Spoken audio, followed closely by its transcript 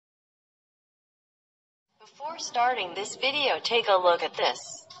Before starting this video, take a look at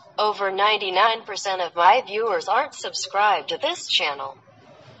this. Over 99% of my viewers aren't subscribed to this channel.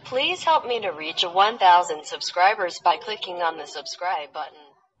 Please help me to reach 1,000 subscribers by clicking on the subscribe button.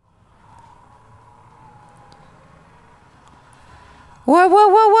 What?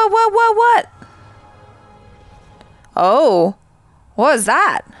 Oh, what was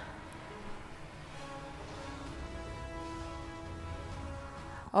that?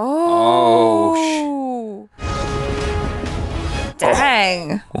 Oh,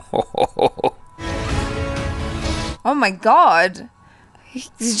 dang. Oh my god.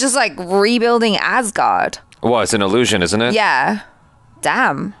 He's just like rebuilding Asgard. Well, it's an illusion, isn't it? Yeah.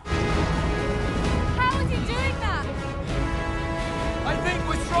 Damn. How is he doing that? I think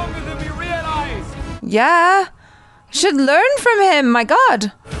we're stronger than we realize. Yeah. Should learn from him, my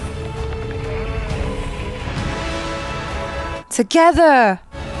god. Together.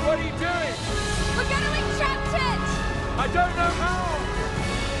 What are you doing? We're gonna enchant it! I don't know how.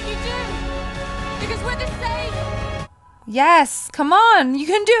 You do! Because we're the same! Yes, come on. You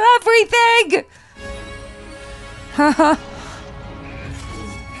can do everything.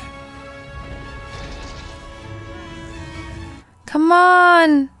 Come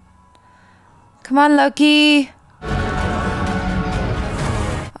on. Come on, Loki.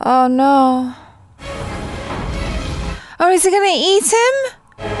 Oh no. Oh, is he gonna eat him?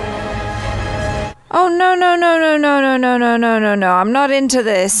 Oh no. I'm not into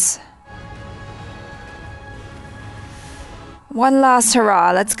this. One last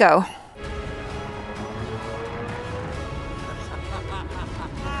hurrah, let's go.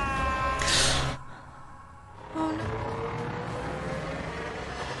 Oh no.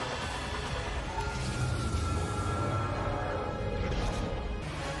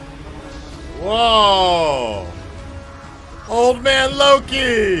 Whoa! Old man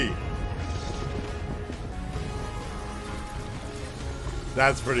Loki!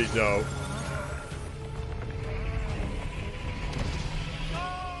 That's pretty dope.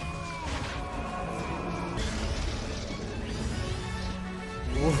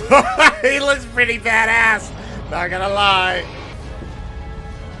 He looks pretty badass, not gonna lie.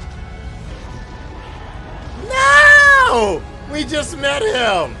 No! We just met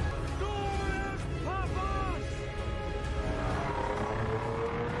him!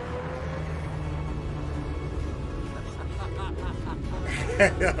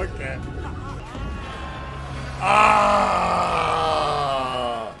 Okay. Ah!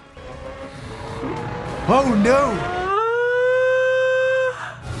 Oh no!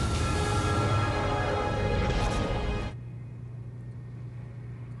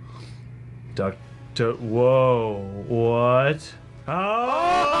 Doctor, whoa, what? Oh,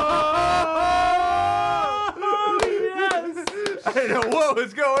 yes! I didn't know what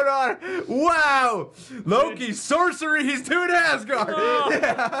was going on. Wow! Loki's sorcery, he's doing Asgard!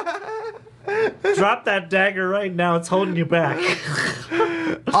 Drop that dagger right now, it's holding you back.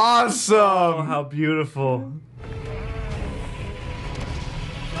 Awesome! Oh, how beautiful.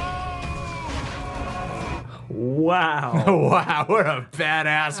 Wow. Wow, what a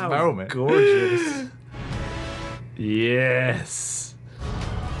badass How moment. Gorgeous. Yes.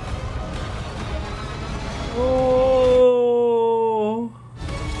 Oh.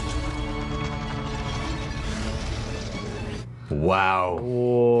 Wow.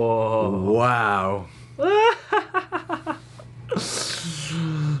 Whoa. Wow.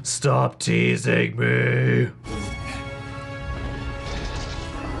 Stop teasing me.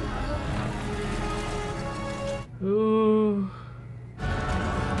 Ooh.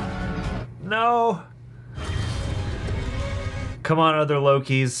 No. Come on, other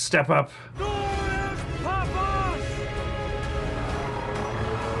Lokis, step up.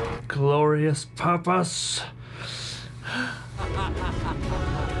 Glorious purpose.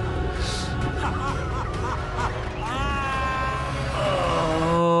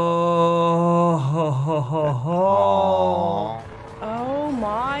 Oh. Oh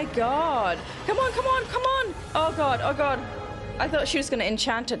my god. Come on. Oh god. I thought she was gonna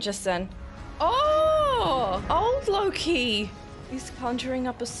enchant it just then. Oh! Old Loki! He's conjuring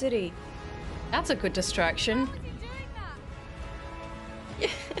up a city. That's a good distraction. We're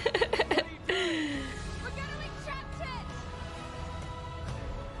gonna enchant it!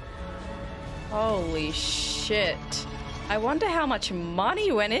 Holy shit. I wonder how much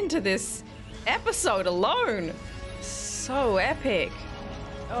money went into this episode alone. So epic.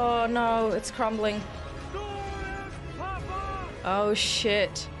 Oh no, it's crumbling. Oh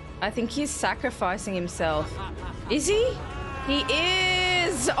shit. I think he's sacrificing himself. Is he? He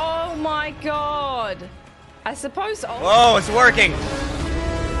is! Oh my god! I suppose... Whoa, it's working!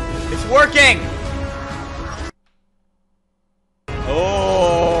 It's working!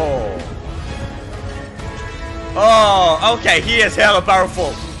 Okay, he is hella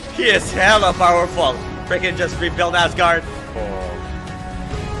powerful. He is hella powerful. Freaking just rebuild Asgard.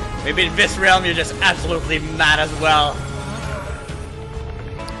 Maybe in this realm you're just absolutely mad as well.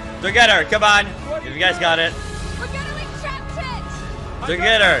 Together, come on. You guys got it. We're gonna retract it!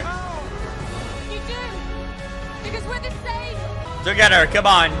 Together. You do! Because we're the same! Together, come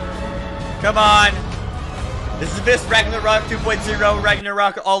on. Come on. This is this Ragnarok 2.0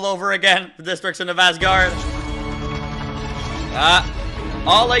 Ragnarok all over again. The destruction of Asgard.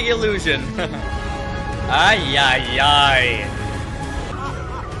 All a illusion. Ay, ay, ay.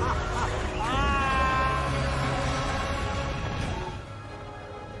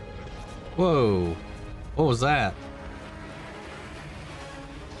 Whoa. What was that?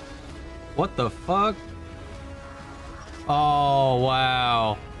 What the fuck? Oh,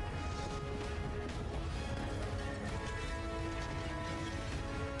 wow.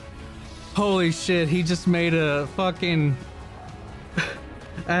 Holy shit, he just made a fucking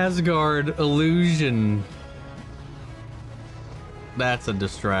Asgard illusion. That's a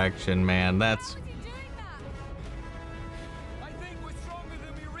distraction, man. That's...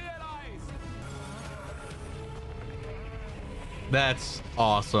 That's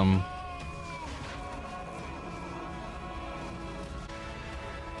awesome.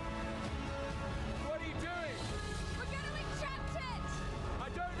 What are you doing? We're gonna retract it! I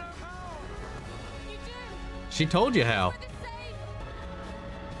don't know how! You do! She told you how. We're the same!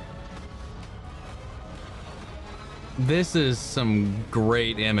 This is some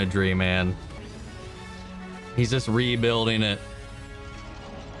great imagery, man. He's just rebuilding it.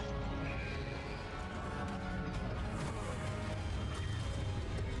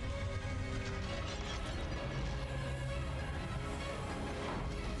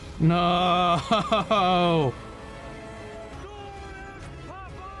 No.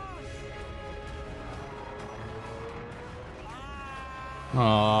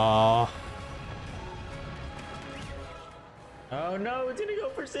 Aww. Oh no, it's gonna go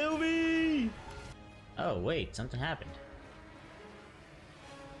for Sylvie! Oh wait, something happened.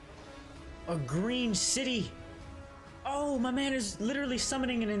 A green city! Oh, my man is literally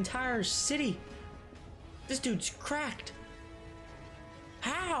summoning an entire city! This dude's cracked!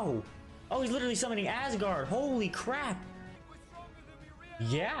 How? Oh, he's literally summoning Asgard! Holy crap!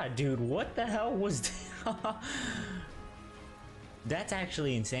 Yeah, dude, what the hell was that? That's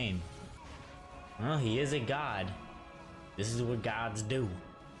actually insane. Well, he is a god. This is what gods do.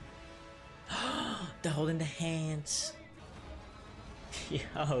 They're holding the hands.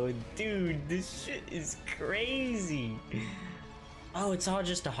 Yo, dude, this shit is crazy. Oh, it's all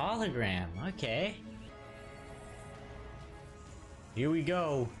just a hologram. Okay. Here we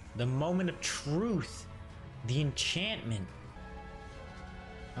go. The moment of truth. The enchantment.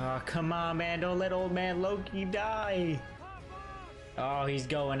 Oh, come on, man. Don't let old man Loki die. Oh, he's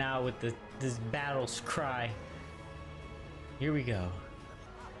going out with this battle's cry. Here we go.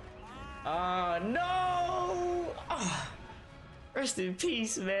 No! Oh, rest in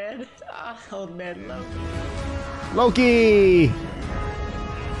peace, man. Old man Loki. Loki!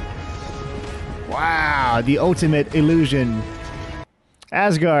 Wow, the ultimate illusion.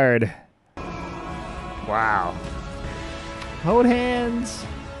 Asgard. Wow. Hold hands.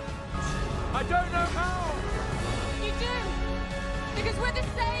 I don't know how! You do! Because we're the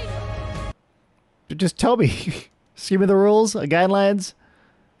same! Just tell me. Just give me the rules, guidelines.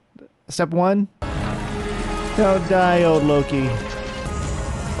 Step 1. Don't die, old Loki.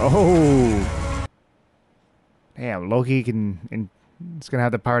 Oh. Damn, Loki it's gonna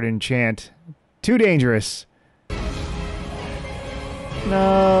have the power to enchant. Too dangerous.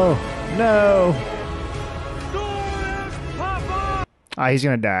 No. No. Ah, he's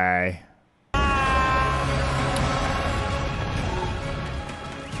gonna die.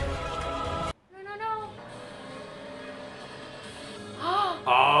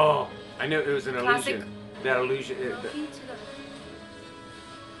 Oh, I knew it was an Classic illusion. That illusion.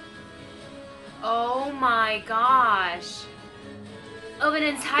 Oh my gosh. Of an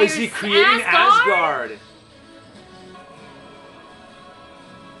entire Is he creating Asgard?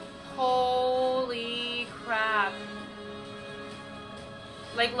 Holy crap.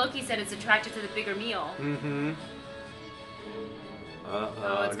 Like Loki said, it's attracted to the bigger meal. Mm-hmm.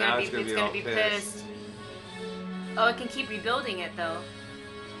 Oh, it's gonna be pissed. Oh, it can keep rebuilding it though.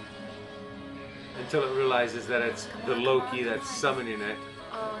 Until it realizes that it's the Loki that's summoning it.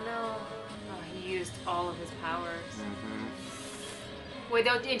 Oh no. Oh, he used all of his powers. Mm-hmm. Wait,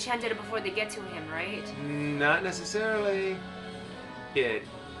 they'll enchant it before they get to him, right? Not necessarily. Kid.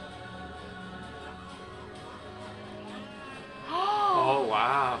 Oh,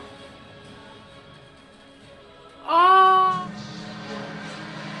 wow. Oh!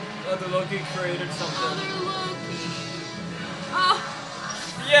 Loki created something. Other Loki. Oh,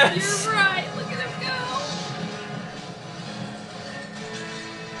 Yes! you're right. Look at him go.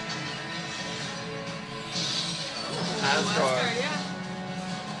 Asgard. Yeah.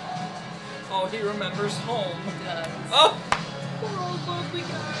 Oh, he remembers home. He does. Oh! Poor old Loki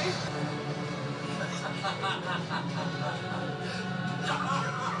guy.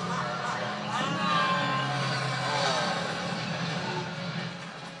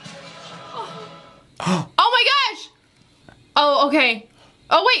 Oh my gosh! Oh, okay.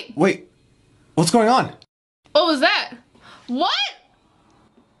 Oh, wait. Wait, what's going on? What was that? What?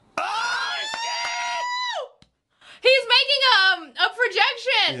 Oh, shit! He's making a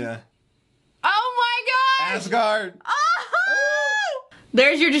projection. Yeah. Oh my gosh! Asgard. Oh!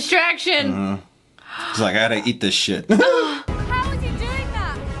 There's your distraction. He's like, I gotta eat this shit. How is he doing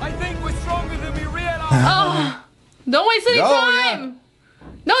that? I think we're stronger than we realize. Oh! Don't waste any Go, time.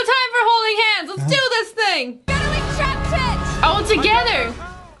 No time for holding hands. Let's do this thing. Oh, together.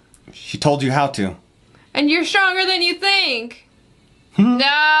 She told you how to. And you're stronger than you think.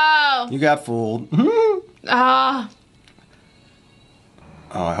 No. You got fooled. Ah.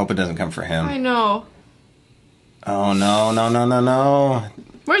 Oh, I hope it doesn't come for him. I know. Oh, no, no, no, no, no.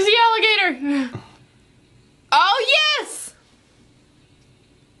 Where's the alligator? Oh, yes!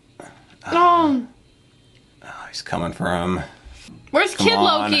 Oh. Oh, he's coming for him. Where's Come Kid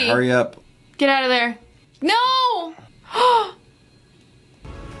on, Loki? hurry up. Get out of there. No!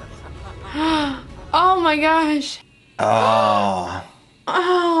 Oh my gosh. Oh.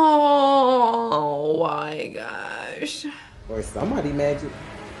 Oh my gosh. Or somebody magic.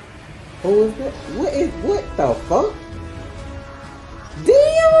 Who is that? What the fuck?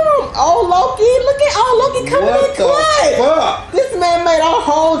 Damn! Oh Loki, look at Loki coming in clutch! Fuck? This man made a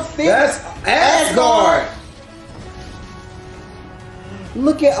whole six. That's Asgard!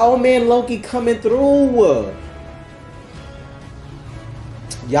 Look at old man Loki coming through.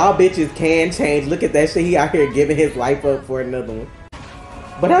 Y'all bitches can change. Look at that shit. He out here giving his life up for another one.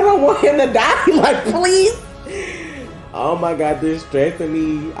 But I don't want him to die. Like, please. Oh my god, this is stressing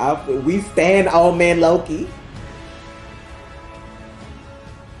me. We stand old man Loki.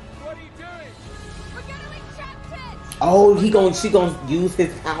 What are you doing? We're gonna enchant it! Oh, she gonna use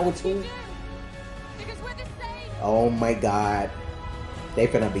his power too? Because we're the same! Oh my god. They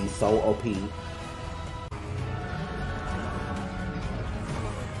finna be so OP.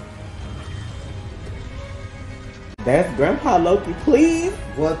 That's Grandpa Loki, please.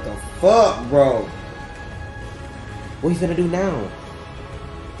 What the fuck, bro? What you finna do now?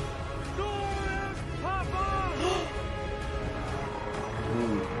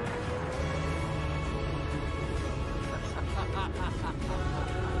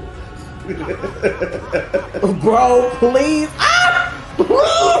 Bro, please. Ah!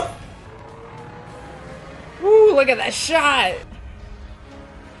 Please! Ooh, look at that shot.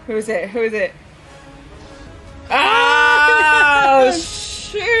 Who's it? Who's it? Oh,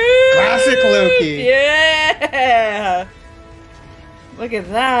 shoot! Classic Loki. Yeah! Look at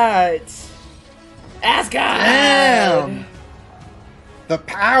that. Asgard! Damn! The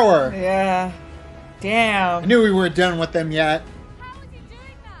power! Yeah. Damn. I knew we weren't done with them yet. How is he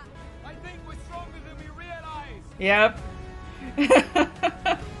doing that? I think we're stronger than we realize. Yep.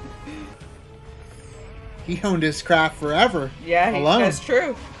 He honed his craft forever. Yeah, alone. That's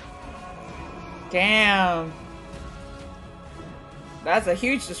true. Damn. That's a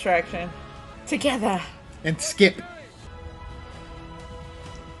huge distraction. Together. And skip.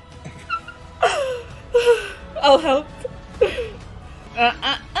 I'll help.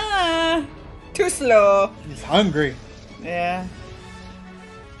 Too slow. He's hungry. Yeah.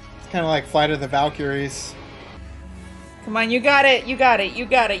 It's kind of like Flight of the Valkyries. Come on, you got it. You got it. You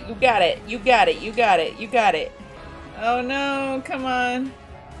got it. You got it. You got it. You got it. You got it. Oh no, come on.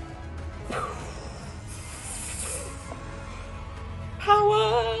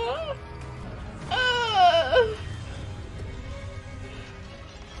 Power.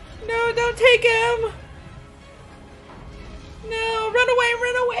 No, don't take him. No, run away,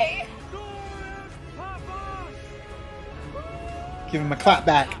 run away. Give him a clap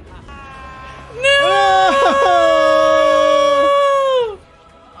back. No.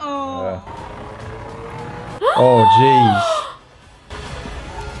 Oh. Oh, jeez.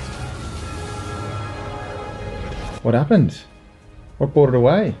 What happened? What brought it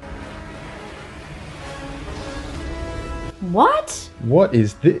away? What? What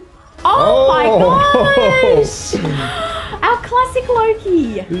is this? Oh my gosh! Our classic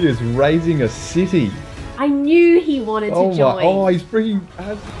Loki! He is raising a city. I knew he wanted to join. Oh, he's bringing...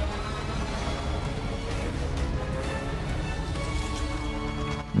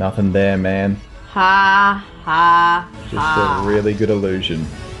 Nothing there, man. Ha ha Just ha. a really good illusion.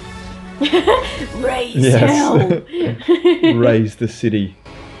 Raise hell. Raise the city.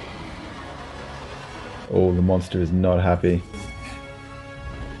 Oh, the monster is not happy.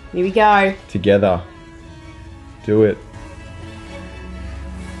 Here we go. Together. Do it.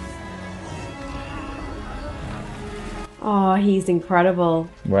 Oh, he's incredible.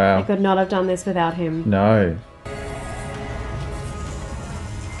 Wow. I could not have done this without him. No.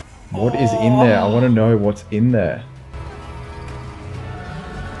 What is in there? I want to know what's in there.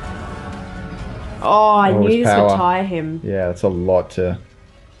 Oh, I knew his this power. would tire him. Yeah, that's a lot to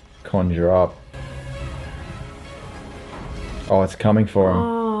conjure up. Oh, it's coming for him.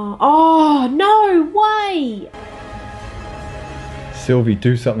 Oh, no way! Sylvie,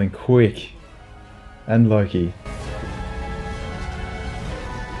 do something quick. And Loki.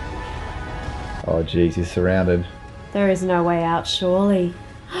 Oh, jeez, he's surrounded. There is no way out, surely.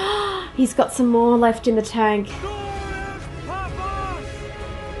 He's got some more left in the tank.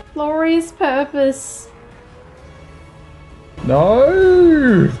 Glorious purpose.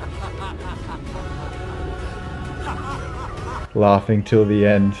 No! Laughing till the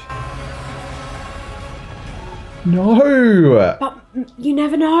end. No! But you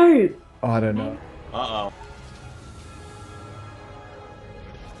never know. I don't know. Uh-oh.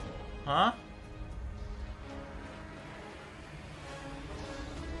 Huh?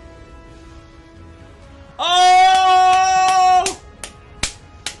 Oh!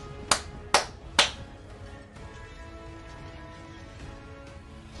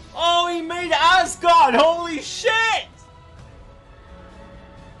 Oh, he made Asgard! Holy shit!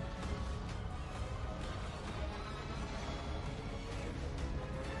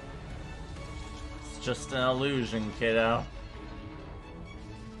 It's just an illusion, kiddo.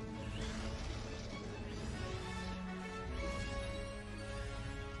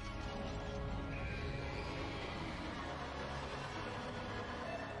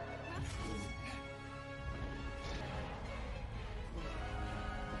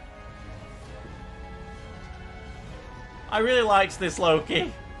 I really liked this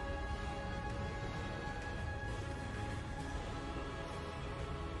Loki.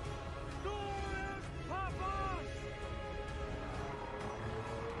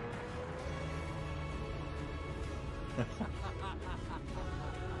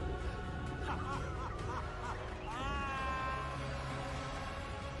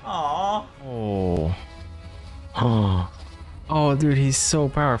 Aww. Oh. Oh. Oh, dude, he's so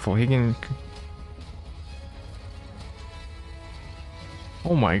powerful. He can...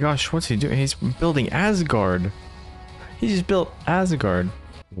 Oh my gosh, what's he doing? He's building Asgard. He just built Asgard.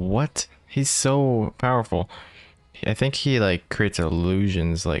 What? He's so powerful. I think he like creates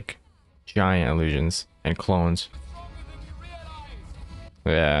illusions, like giant illusions and clones.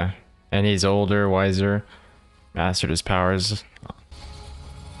 Yeah. And he's older, wiser, mastered his powers.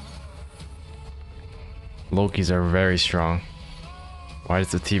 Lokis are very strong. Why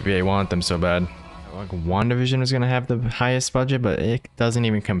does the TVA want them so bad? Like WandaVision was gonna have the highest budget, but it doesn't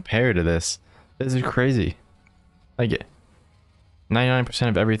even compare to this. This is crazy. Like 99%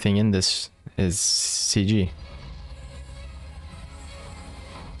 of everything in this is CG.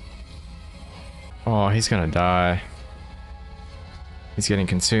 Oh, he's gonna die. He's getting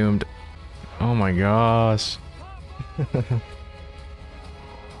consumed. Oh my gosh.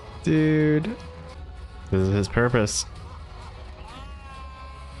 Dude. This is his purpose.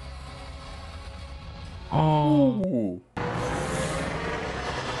 Oh. Ooh.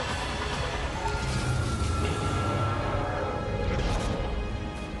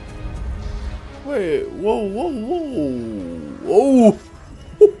 Wait, whoa, whoa, whoa.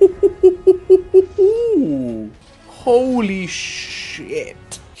 Oh. Holy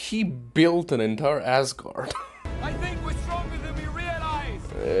shit. He built an entire Asgard. I think we're stronger than we realize.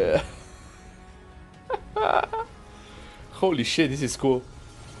 Holy shit, this is cool.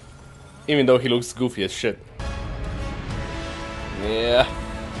 Even though he looks goofy as shit. Yeah.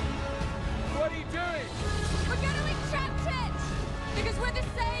 What are you doing? We're gonna entrap it! Because we're the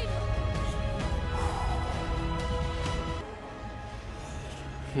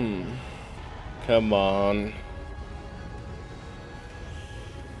same! Come on.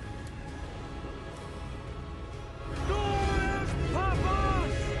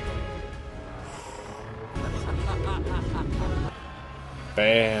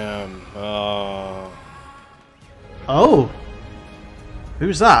 Bam. Oh. Oh.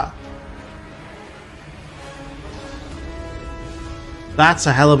 Who's that? That's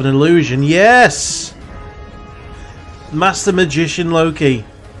a hell of an illusion. Yes! Master Magician Loki.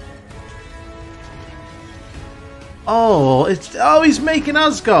 Oh, he's making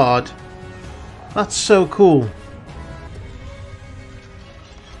Asgard. That's so cool.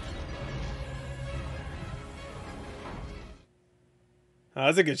 Oh,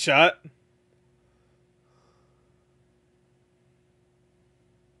 that's a good shot.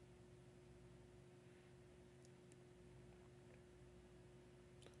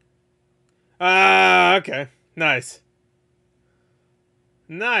 Ah, okay. Nice.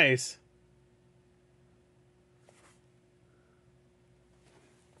 Nice.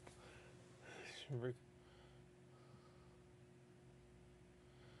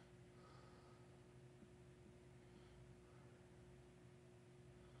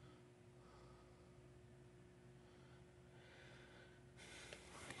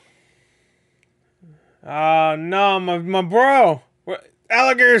 Oh no, my bro.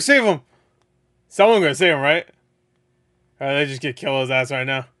 Alligator, save him. Someone gonna save him, right? Or they just get kill his ass right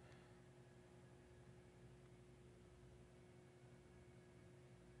now.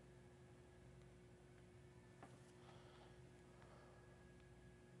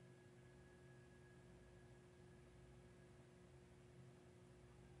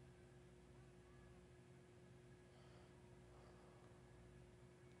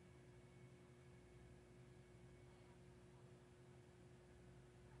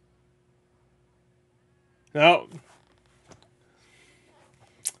 No.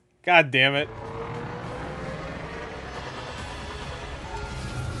 God damn it.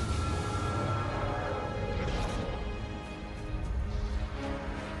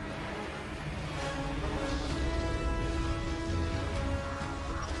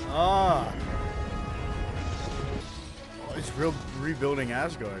 Ah. Oh, he's rebuilding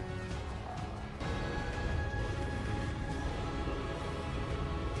Asgard.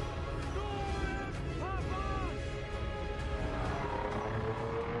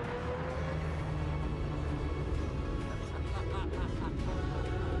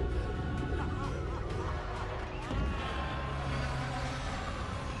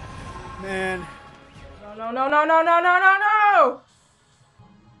 Man. No, no, no, no, no, no, no, no!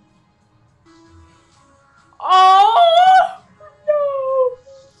 Oh! No!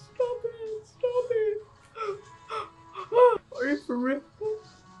 Stop it! Stop it! Are you for real?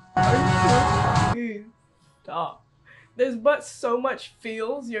 Are you for real? Stop. There's but so much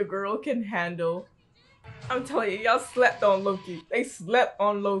feels your girl can handle. I'm telling you, y'all slept on Loki. They slept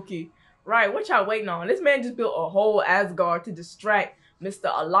on Loki. Right, what y'all waiting on? This man just built a whole Asgard to distract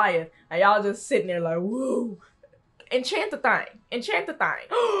Mr. Elias. And y'all just sitting there like, whoa. Enchant the thing. Enchant the thing.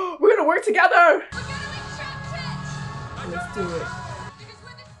 We're gonna work together. Let's do it.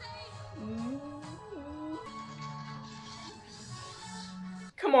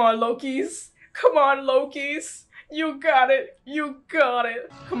 Come on, Lokis. Come on, Lokis. You got it. You got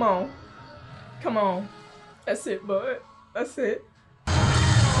it. Come on. Come on. That's it, bud. That's it.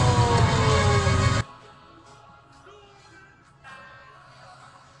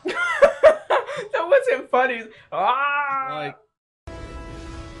 That wasn't funny. Ah!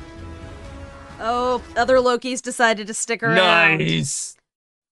 Oh, other Lokis decided to stick around. Nice.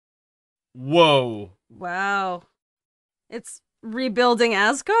 Whoa. Wow. It's rebuilding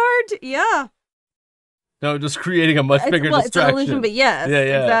Asgard? Yeah. No, just creating a much bigger distraction. It's an illusion, but yes,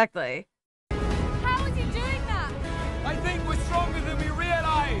 yeah. Exactly. How is he doing that? I think we're stronger than we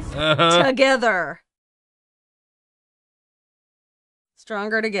realize. Together.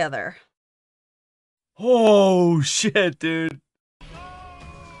 Stronger together. Oh, shit, dude.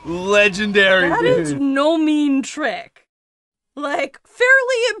 Legendary, That dude. is no mean trick. Like,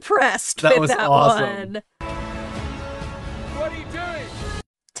 fairly impressed with that awesome. one. What are you doing?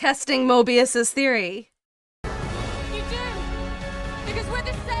 Testing Mobius's theory. You do. Because we're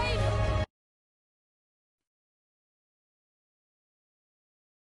the same.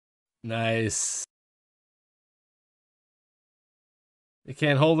 Nice. You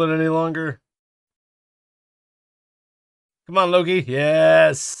can't hold it any longer. Come on, Loki.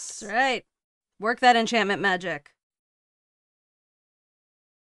 Yes. That's right. Work that enchantment magic.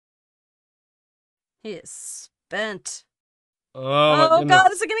 He is spent. Oh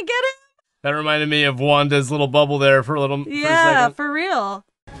God, is it gonna get him? That reminded me of Wanda's little bubble there for a little Yeah, for a second. for real.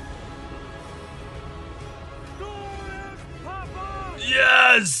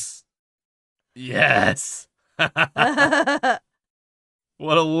 Yes! Yes!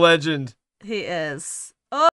 What a legend. He is.